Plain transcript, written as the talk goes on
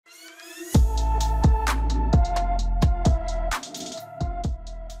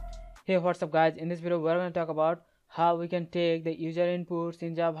Hey, what's up guys? In this video we're going to talk about how we can take the user inputs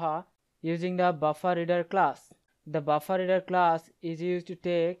in Java using the BufferedReader class. The BufferedReader class is used to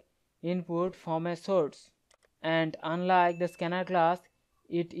take input from a source, and unlike the scanner class,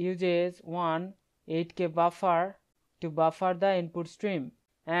 it uses one 8K buffer to buffer the input stream,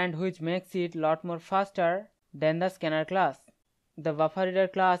 and which makes it lot more faster than the scanner class. The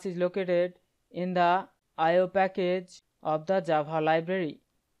BufferedReader class is located in the IO package of the Java library.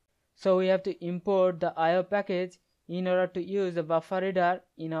 So we have to import the IO package in order to use the BufferedReader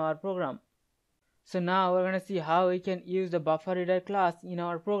in our program. So now we're going to see how we can use the BufferedReader class in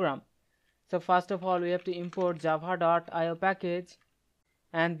our program. So first of all, we have to import java.io package,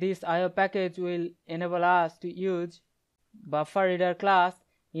 and this IO package will enable us to use BufferedReader class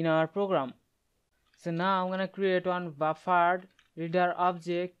in our program. So now I'm going to create one BufferedReader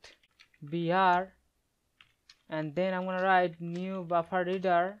object br, and then I'm going to write new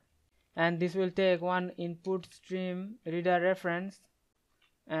BufferedReader, and this will take one input stream reader reference,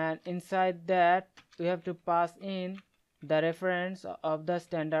 and inside that we have to pass in the reference of the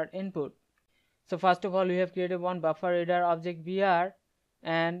standard input. So first of all, we have created one BufferedReader object br,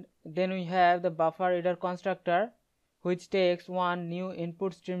 and then we have the BufferedReader constructor which takes one new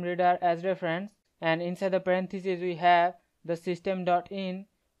input stream reader as reference, and inside the parentheses we have the system.in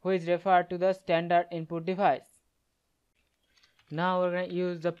which refer to the standard input device. Now we're going to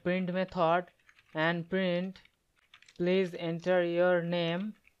use the print method and print please enter your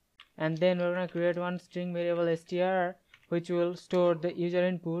name, and then we're going to create one string variable str which will store the user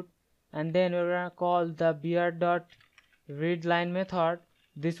input, and then we're going to call the br.readLine method.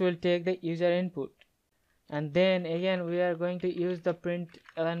 This will take the user input, and then again we are going to use the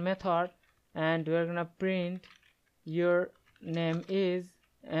println method, and we're going to print your name is,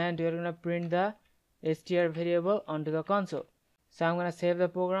 and we're going to print the str variable onto the console. So I'm going to save the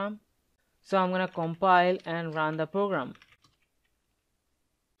program. So I'm going to compile and run the program.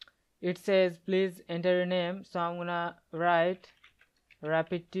 It says please enter your name, so I'm going to write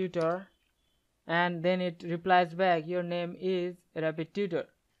rapid tutor, and then it replies back your name is rapid tutor.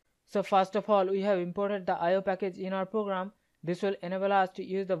 So first of all, we have imported the IO package in our program. This will enable us to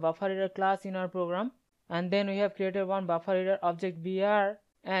use the BufferedReader class in our program, and then we have created one BufferedReader object br,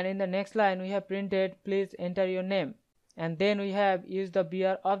 and in the next line we have printed please enter your name, and then we have used the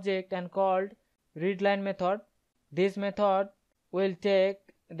br object and called readLine method. This method will take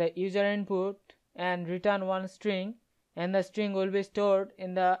the user input and return one string, and the string will be stored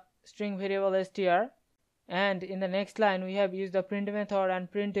in the string variable str, and in the next line we have used the print method and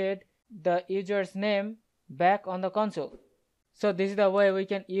printed the user's name back on the console. So this is the way we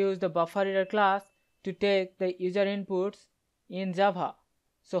can use the BufferedReader class to take the user inputs in Java.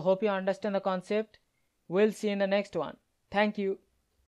 So hope you understand the concept. We'll see in the next one. Thank you.